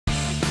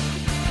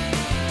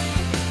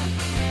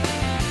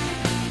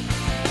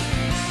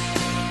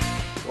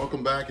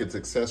Welcome back. It's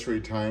accessory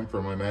time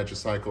for my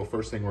Magicycle.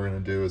 First thing we're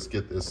going to do is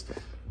get this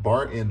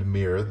bar end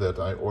mirror that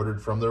I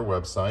ordered from their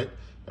website,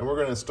 and we're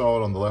going to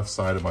install it on the left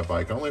side of my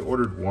bike. I only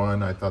ordered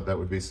one. I thought that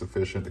would be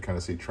sufficient to kind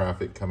of see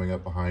traffic coming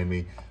up behind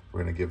me.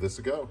 We're going to give this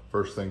a go.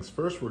 First things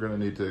first, we're going to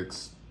need to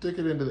stick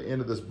it into the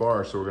end of this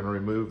bar, so we're going to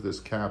remove this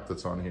cap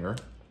that's on here.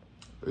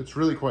 It's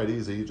really quite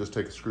easy. You just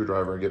take a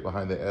screwdriver and get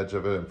behind the edge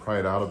of it and pry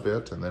it out a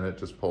bit, and then it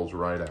just pulls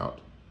right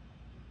out.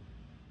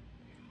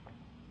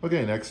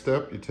 Okay, next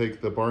step, you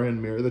take the bar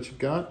end mirror that you've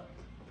got,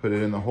 put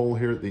it in the hole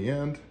here at the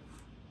end.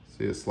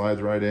 See, it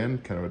slides right in,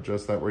 kind of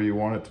adjust that where you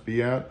want it to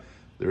be at.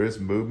 There is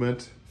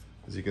movement.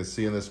 As you can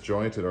see in this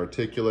joint, it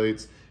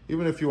articulates.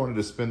 Even if you wanted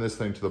to spin this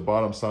thing to the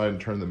bottom side and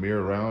turn the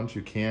mirror around,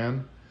 you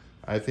can.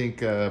 I think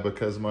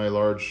because of my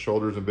large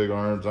shoulders and big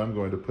arms, I'm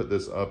going to put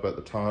this up at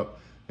the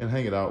top and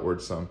hang it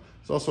outward some.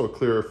 There's also a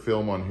clear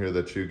film on here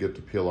that you get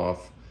to peel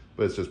off,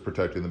 but it's just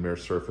protecting the mirror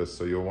surface,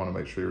 so you'll want to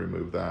make sure you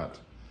remove that.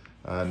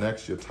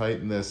 Next, you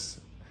tighten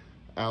this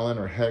Allen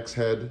or hex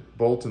head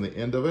bolt in the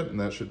end of it, and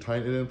that should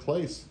tighten it in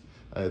place.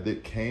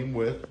 It came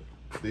with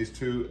these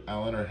two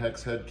Allen or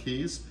hex head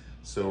keys,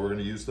 so we're going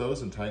to use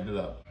those and tighten it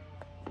up.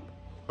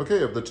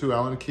 Okay, of the two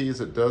Allen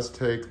keys, it does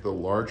take the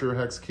larger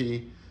hex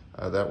key.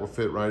 That will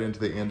fit right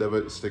into the end of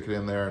it. Stick it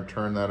in there and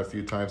turn that a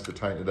few times to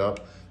tighten it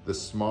up. The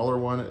smaller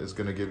one is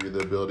going to give you the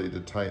ability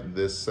to tighten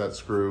this set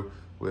screw,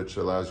 which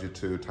allows you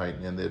to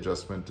tighten in the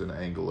adjustment and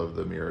angle of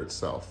the mirror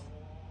itself.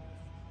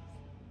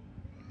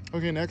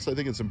 Okay, next, I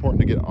think it's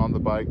important to get on the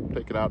bike,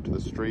 take it out to the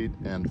street,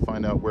 and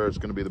find out where it's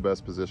going to be the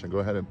best position. Go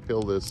ahead and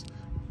peel this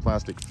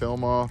plastic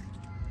film off.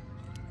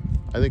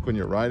 I think when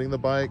you're riding the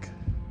bike,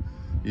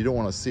 you don't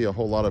want to see a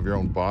whole lot of your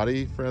own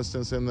body, for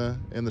instance, in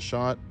the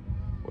shot.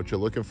 What you're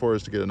looking for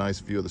is to get a nice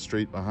view of the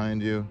street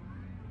behind you.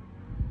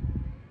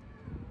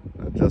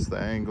 Adjust the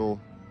angle.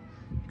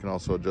 You can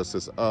also adjust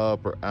this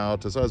up or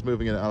out. As I was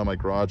moving it out of my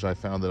garage, I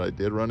found that I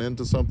did run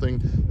into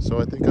something, so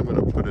I think I'm going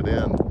to put it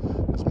in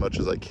as much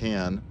as I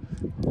can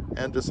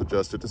and just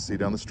adjust it to see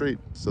down the street.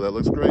 So that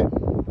looks great.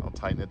 I'll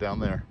tighten it down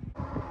there.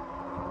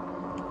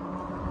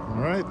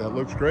 All right, that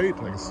looks great.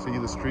 I can see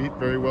the street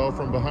very well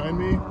from behind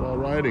me while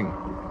riding.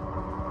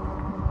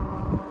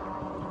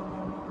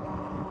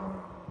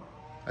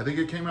 I think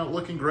it came out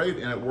looking great,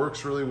 and it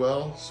works really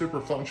well,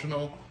 super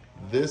functional.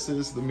 This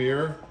is the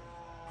mirror.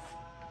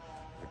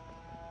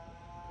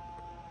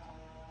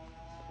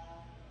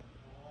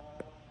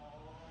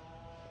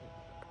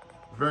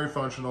 Very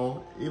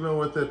functional. Even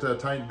with it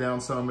tightened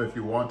down some, if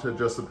you want to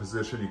adjust the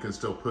position, you can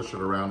still push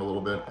it around a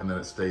little bit and then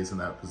it stays in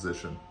that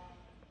position.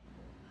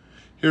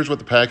 Here's what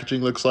the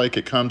packaging looks like.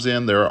 It comes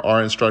in, there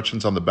are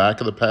instructions on the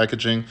back of the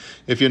packaging.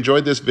 If you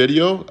enjoyed this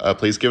video,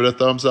 please give it a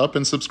thumbs up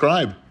and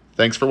subscribe.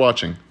 Thanks for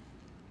watching.